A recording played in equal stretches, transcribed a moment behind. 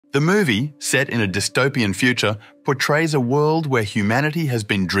The movie, set in a dystopian future, portrays a world where humanity has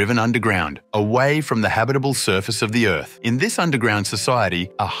been driven underground, away from the habitable surface of the Earth. In this underground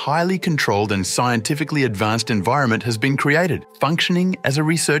society, a highly controlled and scientifically advanced environment has been created, functioning as a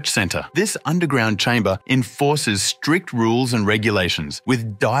research center. This underground chamber enforces strict rules and regulations,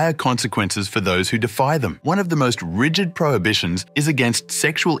 with dire consequences for those who defy them. One of the most rigid prohibitions is against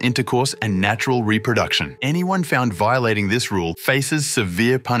sexual intercourse and natural reproduction. Anyone found violating this rule faces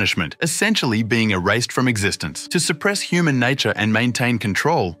severe punishment, essentially being erased from existence. To suppress human nature and maintain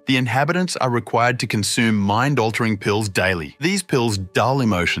control, the inhabitants are required to consume mind-altering pills daily. These pills dull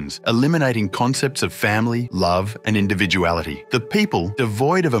emotions, eliminating concepts of family, love, and individuality. The people,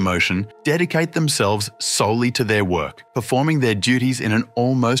 devoid of emotion, dedicate themselves solely to their work, performing their duties in an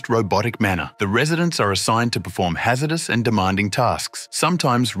almost robotic manner. The residents are assigned to perform hazardous and demanding tasks,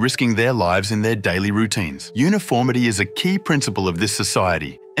 sometimes risking their lives in their daily routines. Uniformity is a key principle of this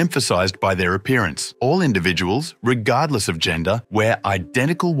society, emphasized by their appearance. All individuals, regardless of gender, wear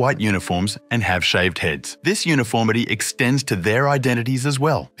identical white uniforms and have shaved heads. This uniformity extends to their identities as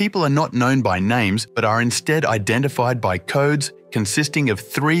well. People are not known by names, but are instead identified by codes consisting of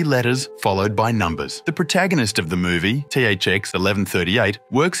 3 letters followed by numbers. The protagonist of the movie, THX 1138,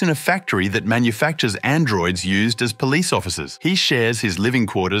 works in a factory that manufactures androids used as police officers. He shares his living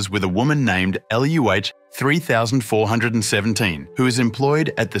quarters with a woman named LUH 3417, who is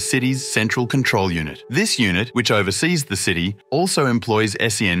employed at the city's Central Control Unit. This unit, which oversees the city, also employs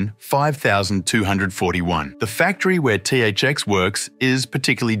SEN 5241. The factory where THX works is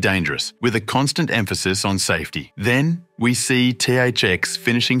particularly dangerous, with a constant emphasis on safety. Then, we see THX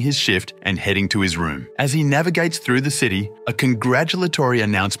finishing his shift and heading to his room. As he navigates through the city, a congratulatory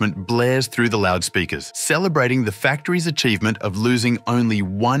announcement blares through the loudspeakers, celebrating the factory's achievement of losing only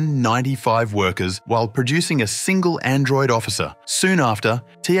 195 workers while producing a single android officer. Soon after,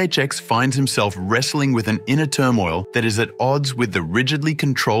 THX finds himself wrestling with an inner turmoil that is at odds with the rigidly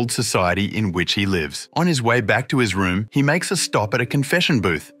controlled society in which he lives. On his way back to his room, he makes a stop at a confession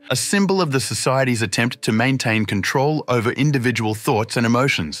booth, a symbol of the society's attempt to maintain control over individual thoughts and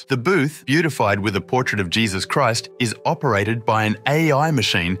emotions. The booth, beautified with a portrait of Jesus Christ, is operated by an AI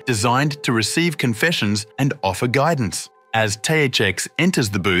machine designed to receive confessions and offer guidance. As THX enters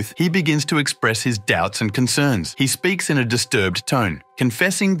the booth, he begins to express his doubts and concerns. He speaks in a disturbed tone,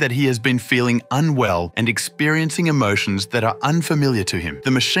 confessing that he has been feeling unwell and experiencing emotions that are unfamiliar to him.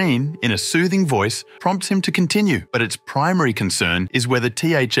 The machine, in a soothing voice, prompts him to continue, but its primary concern is whether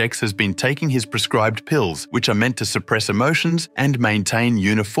THX has been taking his prescribed pills, which are meant to suppress emotions and maintain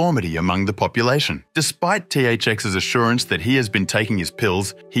uniformity among the population. Despite THX's assurance that he has been taking his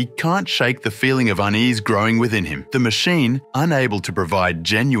pills, he can't shake the feeling of unease growing within him. The machine, unable to provide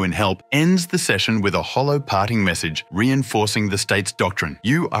genuine help, ends the session with a hollow parting message, reinforcing the state's doctrine.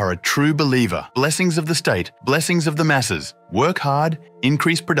 You are a true believer. Blessings of the state, blessings of the masses. Work hard,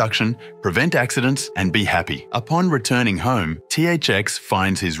 increase production, prevent accidents, and be happy. Upon returning home, THX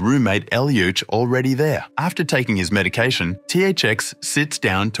finds his roommate LUH already there. After taking his medication, THX sits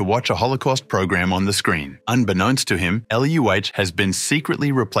down to watch a Holocaust program on the screen. Unbeknownst to him, LUH has been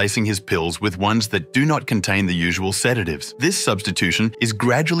secretly replacing his pills with ones that do not contain the usual sedatives. This substitution is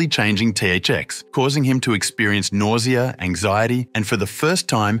gradually changing THX, causing him to experience nausea, anxiety, and for the first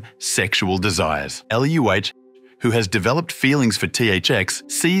time, sexual desires. LUH, who has developed feelings for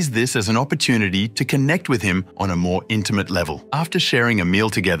THX, sees this as an opportunity to connect with him on a more intimate level. After sharing a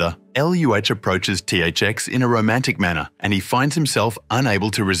meal together, LUH approaches THX in a romantic manner, and he finds himself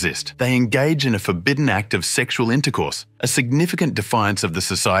unable to resist. They engage in a forbidden act of sexual intercourse, a significant defiance of the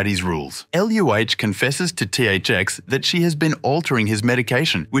society's rules. LUH confesses to THX that she has been altering his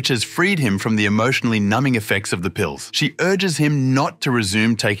medication, which has freed him from the emotionally numbing effects of the pills. She urges him not to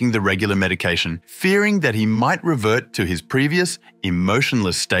resume taking the regular medication, fearing that he might revert to his previous,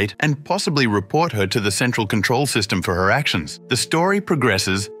 emotionless state and possibly report her to the central control system for her actions. The story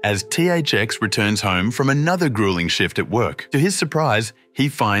progresses as THX returns home from another grueling shift at work. To his surprise, he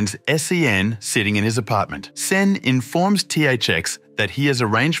finds SEN sitting in his apartment. Sen informs THX that he has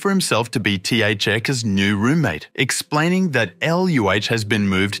arranged for himself to be THX's new roommate, explaining that LUH has been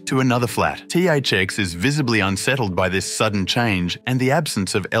moved to another flat. THX is visibly unsettled by this sudden change and the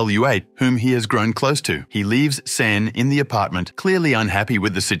absence of LUH, whom he has grown close to. He leaves Sen in the apartment, clearly unhappy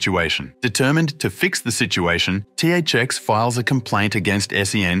with the situation. Determined to fix the situation, THX files a complaint against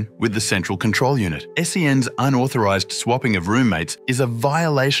SEN with the Central Control Unit. SEN's unauthorized swapping of roommates is a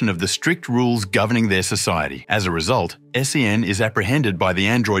violation of the strict rules governing their society. As a result, SEN is apprehended by the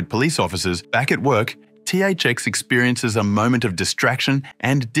android police officers back at work. THX experiences a moment of distraction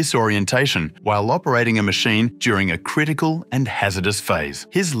and disorientation while operating a machine during a critical and hazardous phase.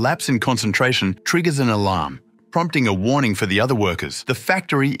 His lapse in concentration triggers an alarm, prompting a warning for the other workers. The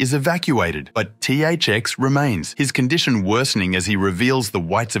factory is evacuated, but THX remains, his condition worsening as he reveals the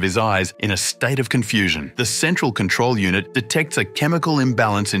whites of his eyes in a state of confusion. The central control unit detects a chemical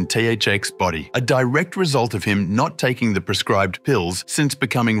imbalance in THX's body, a direct result of him not taking the prescribed pills since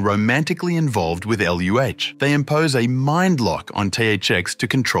becoming romantically involved with LUH. They impose a mind lock on THX to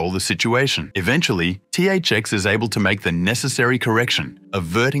control the situation. Eventually, THX is able to make the necessary correction,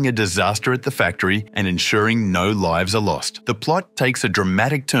 averting a disaster at the factory and ensuring no lives are lost. The plot takes a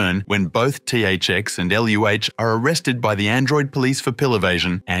dramatic turn when both THX and LUH are arrested by the android police for pill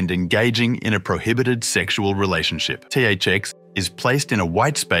evasion and engaging in a prohibited sexual relationship. THX is placed in a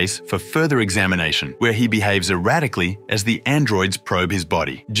white space for further examination, where he behaves erratically as the androids probe his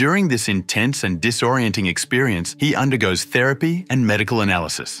body. During this intense and disorienting experience, he undergoes therapy and medical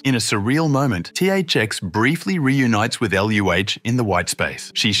analysis. In a surreal moment, THX briefly reunites with LUH in the white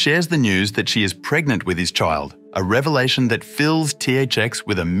space. She shares the news that she is pregnant with his child, a revelation that fills THX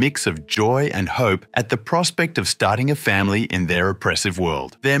with a mix of joy and hope at the prospect of starting a family in their oppressive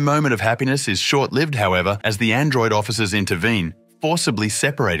world. Their moment of happiness is short-lived, however, as the android officers intervene, forcibly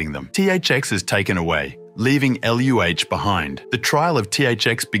separating them. THX is taken away, leaving LUH behind. The trial of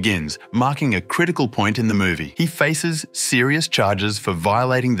THX begins, marking a critical point in the movie. He faces serious charges for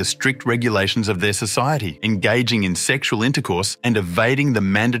violating the strict regulations of their society, engaging in sexual intercourse, and evading the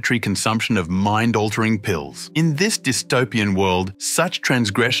mandatory consumption of mind-altering pills. In this dystopian world, such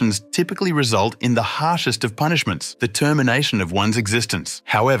transgressions typically result in the harshest of punishments, the termination of one's existence.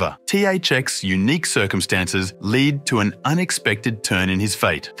 However, THX's unique circumstances lead to an unexpected turn in his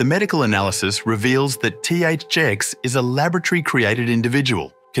fate. The medical analysis reveals that THX is a laboratory-created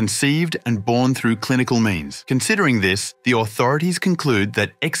individual, conceived and born through clinical means. Considering this, the authorities conclude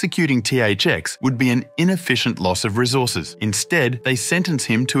that executing THX would be an inefficient loss of resources. Instead, they sentence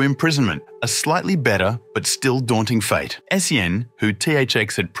him to imprisonment, a slightly better but still daunting fate. SEN, who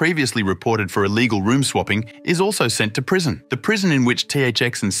THX had previously reported for illegal room swapping, is also sent to prison. The prison in which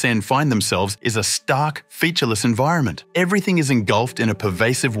THX and Sen find themselves is a stark, featureless environment. Everything is engulfed in a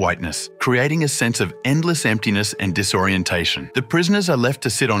pervasive whiteness, creating a sense of endless emptiness and disorientation. The prisoners are left to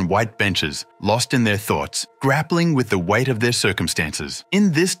sit on white benches, lost in their thoughts, grappling with the weight of their circumstances.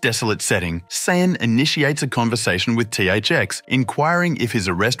 In this desolate setting, Sen initiates a conversation with THX, inquiring if his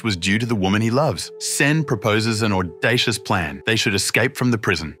arrest was due to the woman he loves. Sen proposes an audacious plan. They should escape from the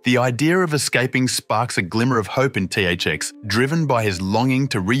prison. The idea of escaping sparks a glimmer of hope in THX, driven by his longing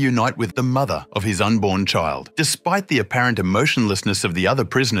to reunite with the mother of his unborn child. Despite the apparent emotionlessness of the other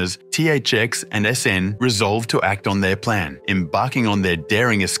prisoners, THX and SN resolve to act on their plan. Embarking on their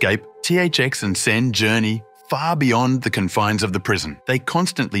daring escape, THX and Sen journey far beyond the confines of the prison. They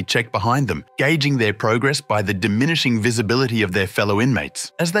constantly check behind them, gauging their progress by the diminishing visibility of their fellow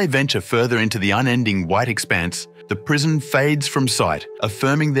inmates. As they venture further into the unending white expanse, the prison fades from sight,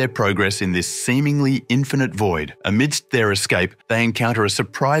 affirming their progress in this seemingly infinite void. Amidst their escape, they encounter a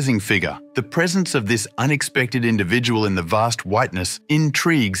surprising figure. The presence of this unexpected individual in the vast whiteness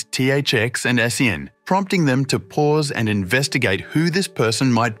intrigues THX and SEN, prompting them to pause and investigate who this person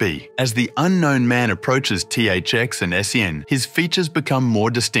might be. As the unknown man approaches THX and SEN, his features become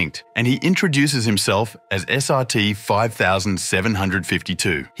more distinct, and he introduces himself as SRT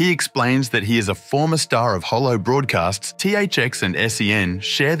 5752. He explains that he is a former star of holo broadcasts. THX and SEN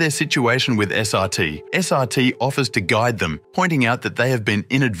share their situation with SRT. SRT offers to guide them, pointing out that they have been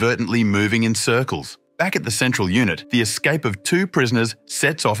inadvertently moving in circles. Back at the central unit, the escape of two prisoners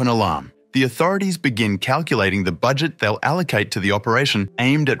sets off an alarm. The authorities begin calculating the budget they'll allocate to the operation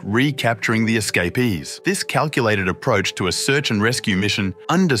aimed at recapturing the escapees. This calculated approach to a search and rescue mission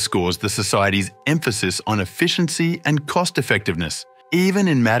underscores the society's emphasis on efficiency and cost-effectiveness, even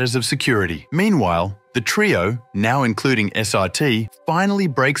in matters of security. Meanwhile, the trio, now including SRT, finally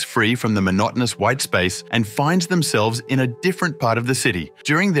breaks free from the monotonous white space and finds themselves in a different part of the city.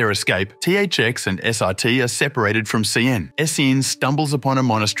 During their escape, THX and SRT are separated from CN. SN stumbles upon a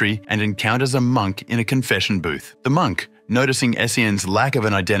monastery and encounters a monk in a confession booth. The monk, noticing SN's lack of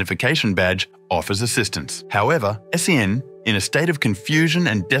an identification badge, offers assistance. However, SN, in a state of confusion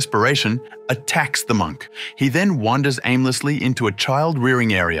and desperation, attacks the monk. He then wanders aimlessly into a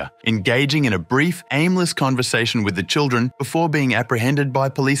child-rearing area, engaging in a brief, aimless conversation with the children before being apprehended by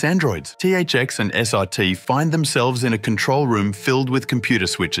police androids. THX and SRT find themselves in a control room filled with computer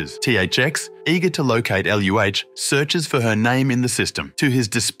switches. THX, Eager to locate LUH, searches for her name in the system. To his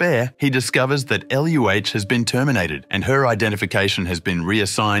despair, he discovers that LUH has been terminated and her identification has been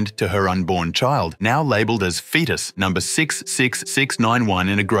reassigned to her unborn child, now labelled as fetus number 66691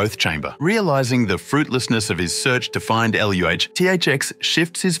 in a growth chamber. Realising the fruitlessness of his search to find LUH, THX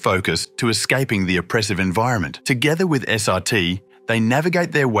shifts his focus to escaping the oppressive environment. Together with SRT, they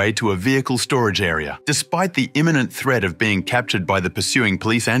navigate their way to a vehicle storage area. Despite the imminent threat of being captured by the pursuing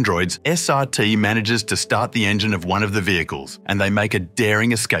police androids, SRT manages to start the engine of one of the vehicles, and they make a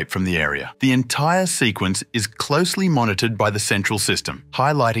daring escape from the area. The entire sequence is closely monitored by the central system,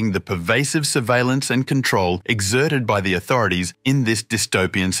 highlighting the pervasive surveillance and control exerted by the authorities in this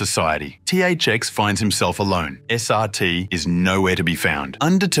dystopian society. THX finds himself alone. SRT is nowhere to be found.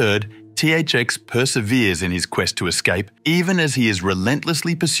 Undeterred, THX perseveres in his quest to escape, even as he is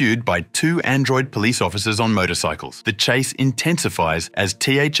relentlessly pursued by two android police officers on motorcycles. The chase intensifies as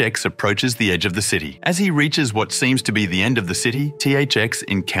THX approaches the edge of the city. As he reaches what seems to be the end of the city, THX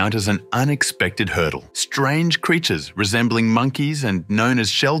encounters an unexpected hurdle. Strange creatures resembling monkeys and known as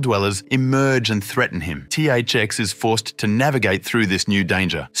shell dwellers emerge and threaten him. THX is forced to navigate through this new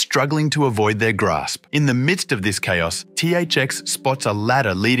danger, struggling to avoid their grasp. In the midst of this chaos, THX spots a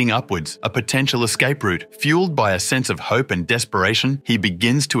ladder leading upwards, a potential escape route. Fueled by a sense of hope and desperation, he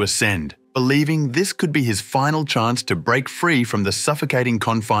begins to ascend, believing this could be his final chance to break free from the suffocating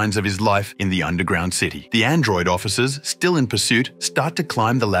confines of his life in the underground city. The android officers, still in pursuit, start to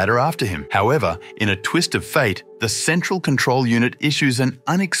climb the ladder after him. However, in a twist of fate, the Central Control Unit issues an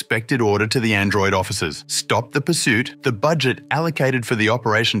unexpected order to the android officers. Stop the pursuit. The budget allocated for the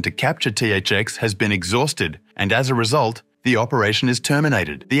operation to capture THX has been exhausted, and as a result, the operation is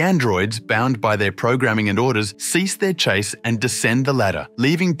terminated. The androids, bound by their programming and orders, cease their chase and descend the ladder,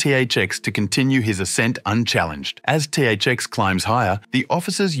 leaving THX to continue his ascent unchallenged. As THX climbs higher, the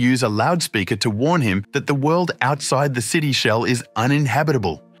officers use a loudspeaker to warn him that the world outside the city shell is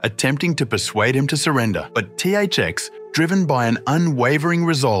uninhabitable, attempting to persuade him to surrender. But THX, driven by an unwavering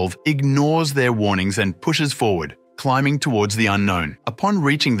resolve, ignores their warnings and pushes forward, climbing towards the unknown. Upon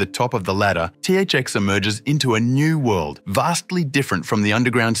reaching the top of the ladder, THX emerges into a new world, vastly different from the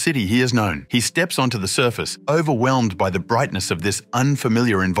underground city he has known. He steps onto the surface, overwhelmed by the brightness of this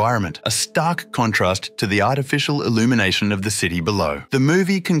unfamiliar environment, a stark contrast to the artificial illumination of the city below. The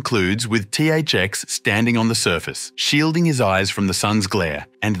movie concludes with THX standing on the surface, shielding his eyes from the sun's glare,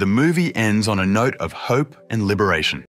 and the movie ends on a note of hope and liberation.